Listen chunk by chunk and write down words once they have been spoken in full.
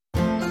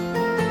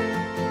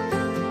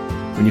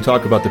when you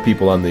talk about the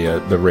people on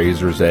the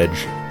razor's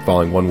edge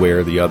falling one way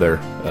or the other,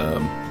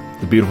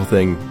 the beautiful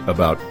thing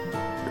about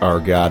our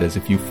God is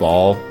if you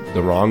fall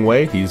the wrong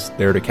way, He's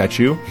there to catch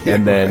you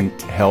and then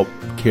help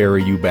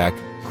carry you back.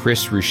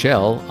 Chris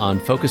Rochelle on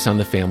Focus on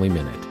the Family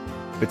Minute.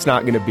 It's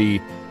not going to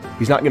be,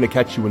 He's not going to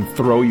catch you and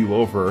throw you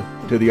over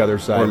to the other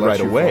side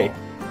right away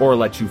or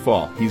let you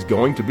fall. He's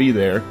going to be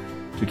there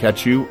to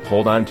catch you,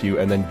 hold on to you,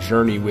 and then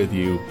journey with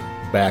you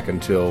back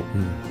until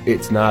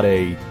it's not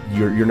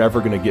you're never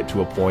going to get to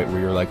a point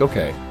where you're like,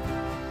 okay,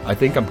 I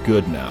think I'm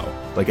good now.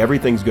 Like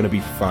everything's going to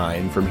be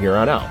fine from here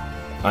on out.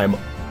 I'm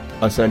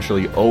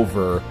essentially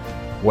over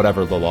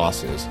whatever the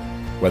loss is,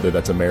 whether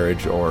that's a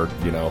marriage or,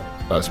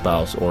 a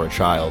spouse or a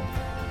child.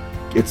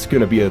 It's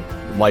going to be a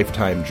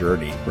lifetime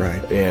journey.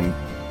 Right. And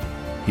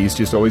He's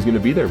just always going to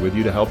be there with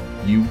you to help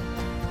you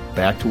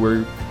back to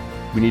where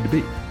we need to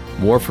be.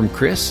 More from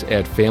Chris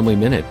at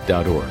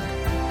FamilyMinute.org.